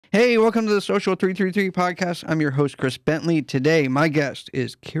Hey, welcome to the Social 333 podcast. I'm your host, Chris Bentley. Today, my guest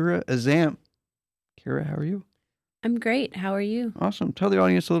is Ciara Azam. Ciara, how are you? I'm great. How are you? Awesome. Tell the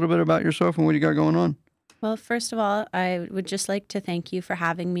audience a little bit about yourself and what you got going on. Well, first of all, I would just like to thank you for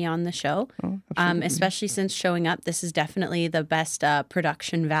having me on the show, Oh, absolutely. especially since showing up. This is definitely the best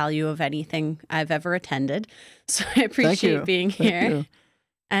production value of anything I've ever attended. So I appreciate being here.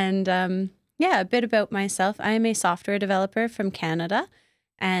 And yeah, a bit about myself. I am a software developer from Canada,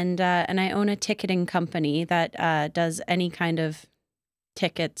 and I own a ticketing company that does any kind of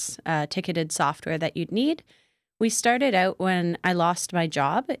ticketed software that you'd need. We started out when I lost my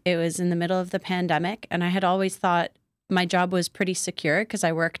job. It was in the middle of the pandemic, and I had always thought my job was pretty secure because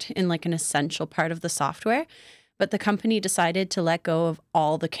I worked in like an essential part of the software. But the company decided to let go of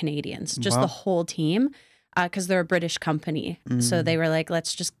all the Canadians, just the whole team, because they're a British company. So they were like,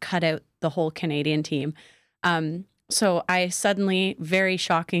 let's just cut out the whole Canadian team. So I suddenly, very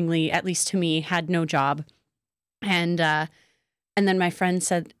shockingly, at least to me, had no job. And then my friend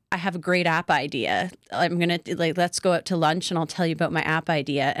said, I have a great app idea. I'm going to let's go out to lunch and I'll tell you about my app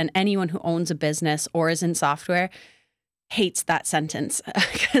idea. And anyone who owns a business or is in software hates that sentence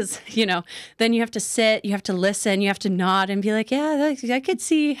because, then you have to sit, you have to listen, you have to nod and be like, yeah, I could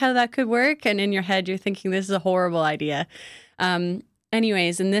see how that could work. And in your head, you're thinking this is a horrible idea.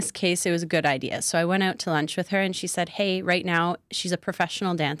 Anyways, in this case, it was a good idea. So I went out to lunch with her and she said, hey, right now, she's a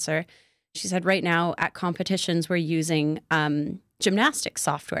professional dancer. She said, right now at competitions, we're using gymnastics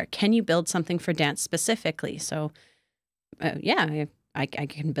software. Can you build something for dance specifically? So yeah, I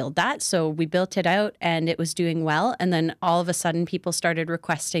can build that. So we built it out and it was doing well. And then all of a sudden people started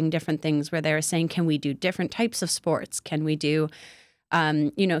requesting different things where they were saying, can we do different types of sports? Can we do,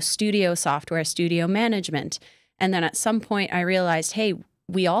 studio software, studio management? And then at some point I realized, hey,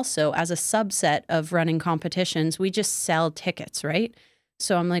 we also, as a subset of running competitions, we just sell tickets, right?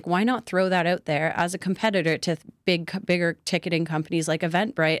 So I'm like, why not throw that out there as a competitor to bigger ticketing companies like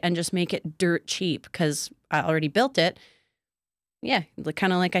Eventbrite and just make it dirt cheap because I already built it. Yeah,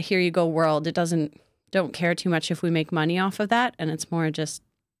 kind of like a here you go world. It don't care too much if we make money off of that. And it's more just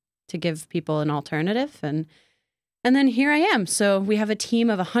to give people an alternative. And then here I am. So we have a team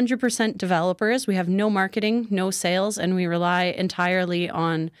of 100% developers. We have no marketing, no sales, and we rely entirely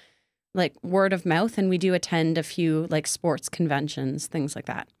on like word of mouth, and we do attend a few like sports conventions, things like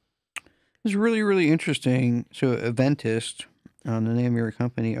that. It's really, really interesting. So Eventist, the name of your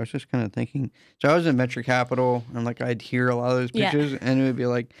company, I was just kind of thinking, so I was in venture capital and like I'd hear a lot of those pitches and it would be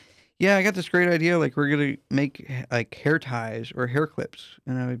like, yeah, I got this great idea. Like we're going to make like hair ties or hair clips.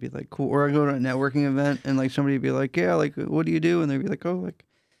 And I would be like, cool. Or I go to a networking event and like somebody would be like, yeah, like what do you do? And they'd be like, oh, like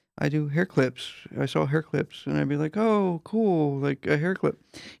I do hair clips. I saw hair clips. And I'd be like, oh, cool. Like a hair clip.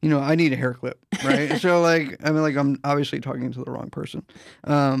 I need a hair clip, right? So like, I mean, like I'm obviously talking to the wrong person.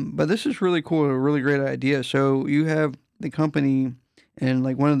 But this is really cool. A really great idea. So you have the company and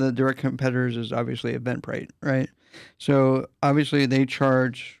like one of the direct competitors is obviously Eventbrite, right? So obviously they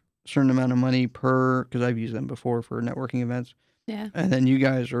charge a certain amount of money because I've used them before for networking events. Yeah. And then you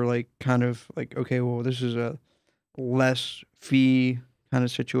guys are like kind of like, okay, well, this is a less fee kind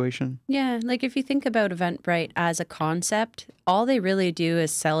of situation. Yeah, like if you think about Eventbrite as a concept, all they really do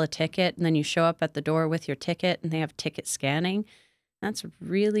is sell a ticket and then you show up at the door with your ticket and they have ticket scanning. That's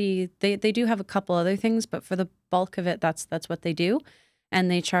really, they do have a couple other things, but for the bulk of it, that's what they do. And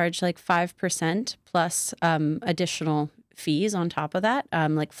they charge like 5% plus additional fees on top of that,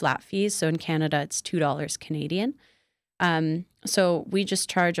 like flat fees. So in Canada, it's $2 Canadian. So we just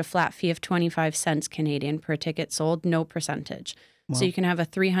charge a flat fee of 25 cents Canadian per ticket sold, no percentage. Wow. So you can have a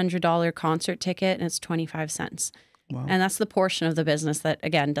 $300 concert ticket and it's 25 cents. Wow. And that's the portion of the business that,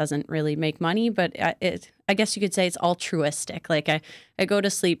 again, doesn't really make money, but I guess you could say it's altruistic. Like I go to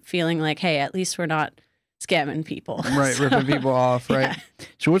sleep feeling like, hey, at least we're not scamming people. Right, ripping people off, right? Yeah.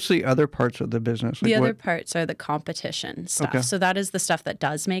 So what's the other parts of the business? Like the other parts are the competition stuff. Okay. So that is the stuff that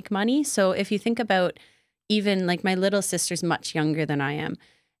does make money. So if you think about even like my little sister's much younger than I am.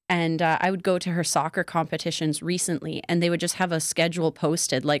 And I would go to her soccer competitions recently and they would just have a schedule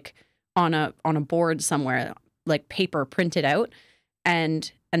posted like on a board somewhere, like paper printed out.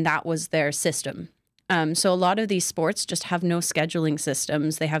 And that was their system. So a lot of these sports just have no scheduling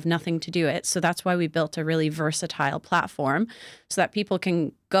systems. They have nothing to do it. So that's why we built a really versatile platform so that people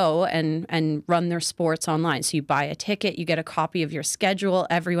can go and run their sports online. So you buy a ticket, you get a copy of your schedule.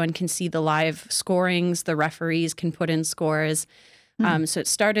 Everyone can see the live scorings. The referees can put in scores. So it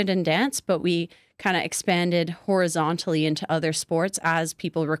started in dance, but we kind of expanded horizontally into other sports as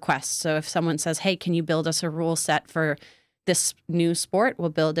people request. So if someone says, hey, can you build us a rule set for this new sport? We'll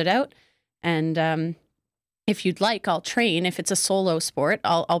build it out. And if you'd like, I'll train. If it's a solo sport,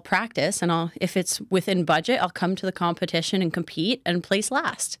 I'll practice, and if it's within budget, I'll come to the competition and compete and place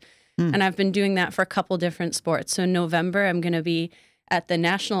last. And I've been doing that for a couple different sports. So in November, I'm going to be at the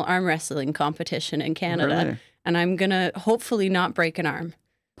National Arm Wrestling Competition in Canada, Really? and I'm going to hopefully not break an arm.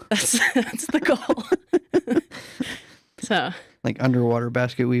 That's the goal. So like underwater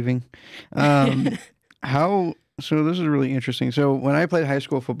basket weaving. So this is really interesting. So when I played high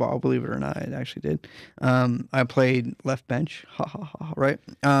school football, believe it or not, I actually did. I played left bench, right?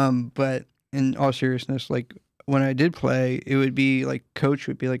 But in all seriousness, like when I did play, it would be like coach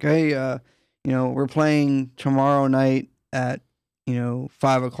would be like, hey, we're playing tomorrow night at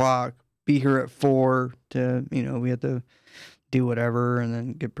 5:00. Be here at 4 to we have to do whatever and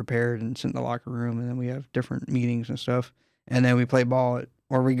then get prepared and sit in the locker room, and then we have different meetings and stuff, and then we play ball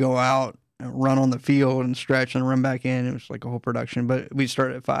or we go out and run on the field and stretch and run back in. It was like a whole production, but we'd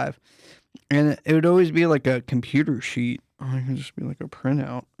start at 5, and it would always be like a computer sheet, or it could just be like a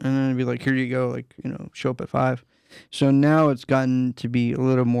printout, and then it'd be like, here you go, like show up at 5. So now it's gotten to be a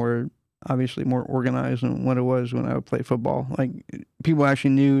little more, obviously more organized than what it was when I would play football. Like people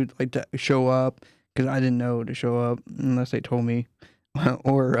actually knew like to show up, because I didn't know to show up unless they told me,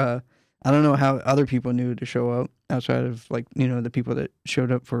 or I don't know how other people knew to show up outside of like the people that showed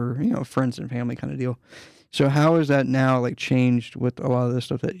up for friends and family kind of deal. So how is that now like changed with a lot of the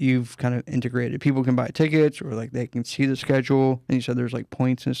stuff that you've kind of integrated? People can buy tickets, or like they can see the schedule, and you said there's like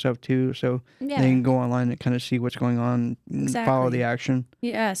points and stuff too, so they can go online and kind of see what's going on and follow the action.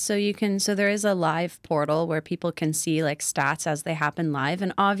 Yeah, so there is a live portal where people can see like stats as they happen live,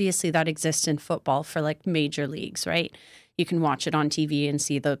 and obviously that exists in football for like major leagues, right? You can watch it on TV and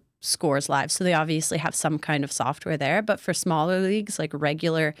see the scores live, so they obviously have some kind of software there. But for smaller leagues, like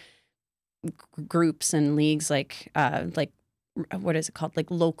regular groups and leagues, like what is it called,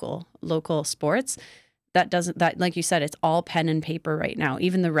 like local sports, that like you said, it's all pen and paper right now.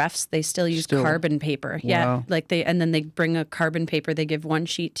 Even the refs, they still use carbon paper. Wow. Yeah, and then they bring a carbon paper. They give one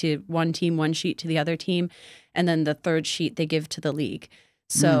sheet to one team, one sheet to the other team, and then the third sheet they give to the league.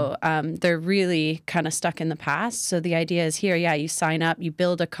 So they're really kind of stuck in the past. So the idea is here, you sign up, you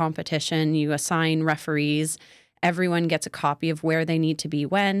build a competition, you assign referees, everyone gets a copy of where they need to be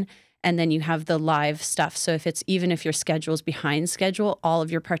when, and then you have the live stuff. So even if your schedule's behind schedule, all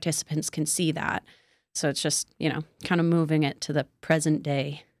of your participants can see that. So it's just, kind of moving it to the present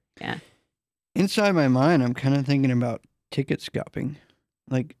day. Yeah. Inside my mind, I'm kind of thinking about ticket scalping.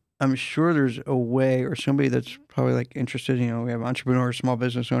 Like, I'm sure there's a way, or somebody that's probably like interested, we have entrepreneurs, small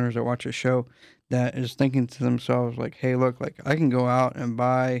business owners that watch a show that is thinking to themselves like, hey, look, like I can go out and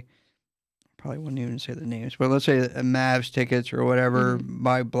buy, probably wouldn't even say the names, but let's say Mavs tickets or whatever,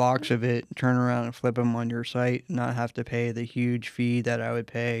 buy blocks of it, turn around and flip them on your site, not have to pay the huge fee that I would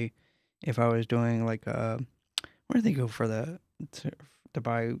pay if I was doing like where do they go for to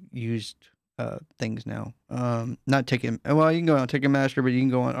buy used things now? Not Ticket. Well, you can go on Ticketmaster, but you can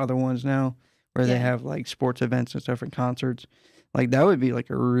go on other ones now where they have like sports events and stuff and concerts. Like that would be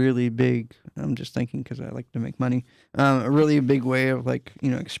like a really big. I'm just thinking because I like to make money. A really big way of like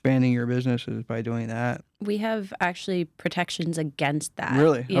expanding your business is by doing that. We have actually protections against that.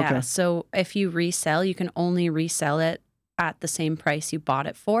 Really? Yeah. Okay. So if you resell, you can only resell it at the same price you bought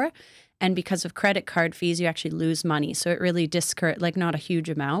it for. And because of credit card fees, you actually lose money. So it really like not a huge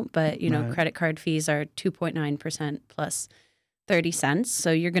amount, but credit card fees are 2.9% plus 30 cents.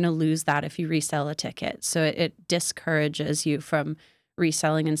 So you're going to lose that if you resell a ticket. So it discourages you from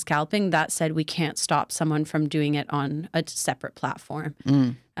reselling and scalping. That said, we can't stop someone from doing it on a separate platform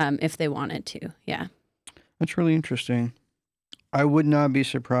if they wanted to. Yeah. That's really interesting. I would not be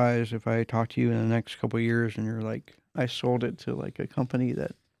surprised if I talk to you in the next couple of years and you're like, I sold it to like a company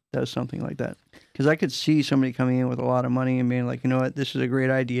that does something like that. Because I could see somebody coming in with a lot of money and being like, you know what, this is a great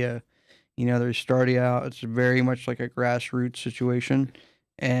idea. They're starting out. It's very much like a grassroots situation.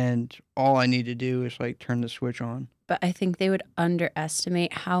 And all I need to do is like turn the switch on. But I think they would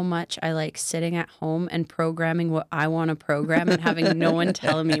underestimate how much I like sitting at home and programming what I want to program and having no one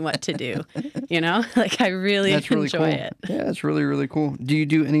telling me what to do. Like I really enjoy cool. it. Yeah, it's really, really cool. Do you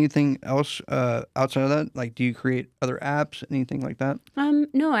do anything else outside of that? Like, do you create other apps, anything like that?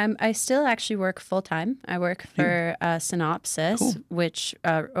 No, I still actually work full time. I work for Synopsys, cool. Which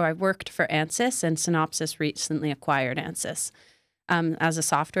I worked for Ansys, and Synopsys recently acquired Ansys. As a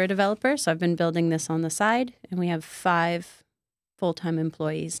software developer. So I've been building this on the side, and we have 5 full-time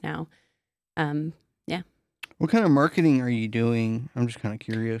employees now. Yeah. What kind of marketing are you doing? I'm just kind of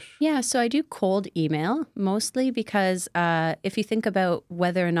curious. Yeah, so I do cold email mostly because if you think about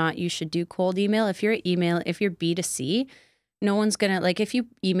whether or not you should do cold email, if you're B2C, No one's going to, like, if you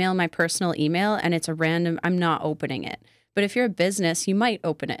email my personal email and it's a random, I'm not opening it. But if you're a business, you might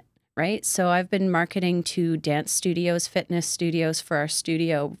open it, right? So I've been marketing to dance studios, fitness studios for our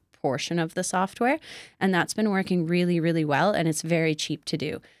studio portion of the software. And that's been working really, really well. And it's very cheap to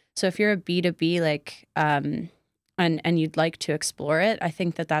do. So if you're a B2B, like, and you'd like to explore it, I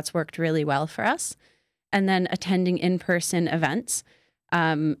think that that's worked really well for us. And then attending in-person events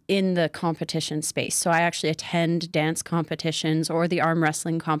in the competition space. So I actually attend dance competitions or the arm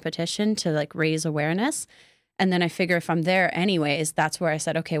wrestling competition to like raise awareness. And then I figure if I'm there anyways, that's where I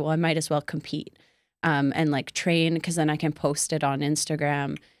said, okay, well, I might as well compete and like train, because then I can post it on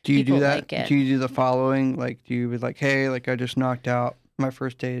Instagram. Do you do that? Do you do the following? Like, do you be like, hey, like I just knocked out my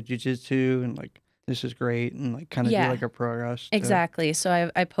first day of jiu-jitsu and like, this is great, and like kind of do like a progress? Exactly.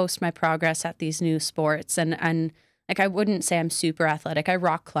 So I post my progress at these new sports, and like I wouldn't say I'm super athletic. I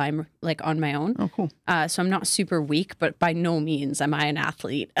rock climb like on my own. Oh, cool. So I'm not super weak, but by no means am I an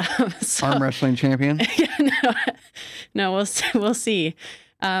athlete. Arm wrestling champion? No, we'll see.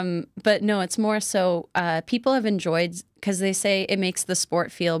 But no, it's more so people have enjoyed, because they say it makes the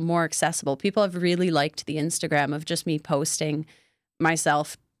sport feel more accessible. People have really liked the Instagram of just me posting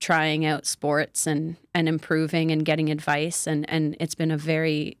myself trying out sports and improving and getting advice. And it's been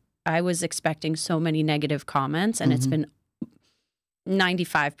I was expecting so many negative comments, and it's been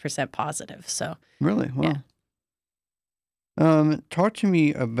 95% positive. So really? Wow. Yeah. Talk to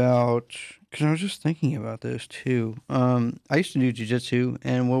me about, because I was just thinking about this too. I used to do jiu-jitsu,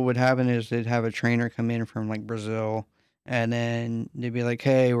 and what would happen is they'd have a trainer come in from like Brazil, and then they'd be like,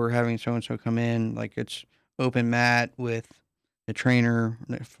 hey, we're having so-and-so come in. Like, it's open mat with the trainer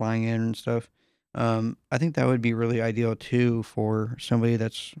flying in and stuff. I think that would be really ideal too for somebody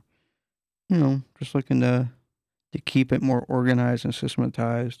that's, just looking to keep it more organized and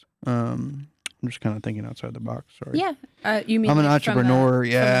systematized. I'm just kind of thinking outside the box. Sorry. Yeah. You mean I'm an entrepreneur?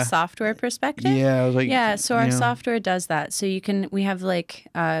 From a software perspective? Yeah. I was like, yeah. So our software does that. So we have like,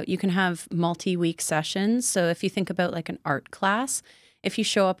 you can have multi-week sessions. So if you think about like an art class, if you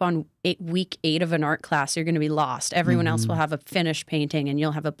show up on week 8 of an art class, you're going to be lost. Everyone else will have a finished painting and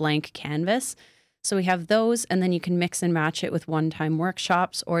you'll have a blank canvas. So we have those, and then you can mix and match it with one-time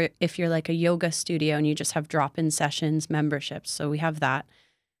workshops, or if you're like a yoga studio and you just have drop-in sessions, memberships. So we have that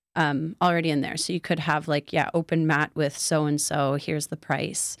already in there. So you could have like, open mat with so-and-so, here's the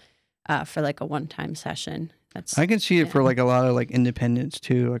price for like a one-time session. I can see it for like a lot of like independents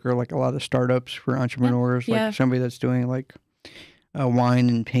too, like, or like a lot of startups for entrepreneurs, like somebody that's doing like a wine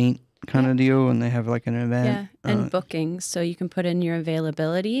and paint kind of deal, and they have like an event. And bookings. So you can put in your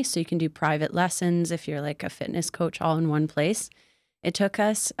availability. So you can do private lessons if you're like a fitness coach all in one place. It took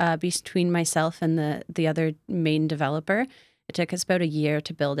us, between myself and the other main developer, it took us about a year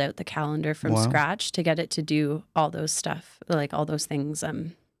to build out the calendar from scratch to get it to do all those stuff, like all those things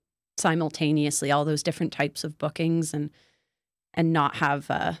simultaneously, all those different types of bookings, and not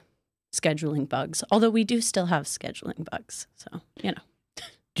have scheduling bugs. Although we do still have scheduling bugs. So,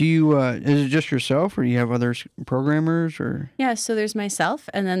 Do you, is it just yourself, or do you have other programmers, or? Yeah, so there's myself,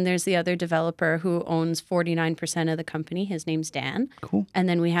 and then there's the other developer who owns 49% of the company. His name's Dan. Cool. And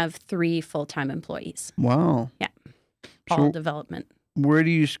then we have 3 full-time employees. Wow. Yeah. All development. Where do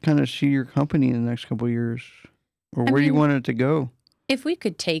you kind of see your company in the next couple of years? Or where do you want it to go? If we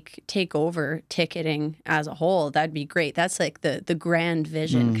could take over ticketing as a whole, that'd be great. That's like the grand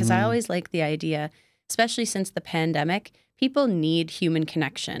vision, because I always like the idea, especially since the pandemic, people need human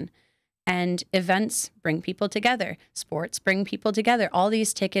connection, and events bring people together. Sports bring people together. All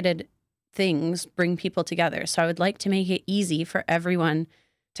these ticketed things bring people together. So I would like to make it easy for everyone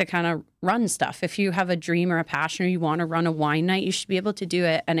to kind of run stuff. If you have a dream or a passion, or you want to run a wine night, you should be able to do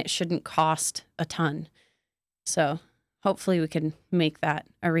it, and it shouldn't cost a ton. So hopefully we can make that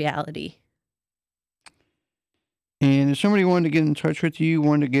a reality. And if somebody wanted to get in touch with you,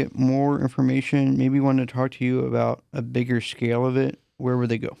 wanted to get more information, maybe wanted to talk to you about a bigger scale of it, where would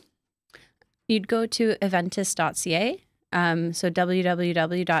they go? You'd go to eventus.ca, so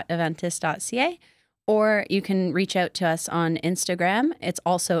www.eventus.ca, or you can reach out to us on Instagram. It's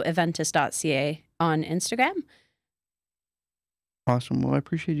also eventus.ca on Instagram. Awesome. Well, I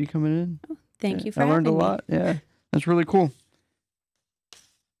appreciate you coming in. Oh, thank you for having me. I learned a lot. Yeah, that's really cool.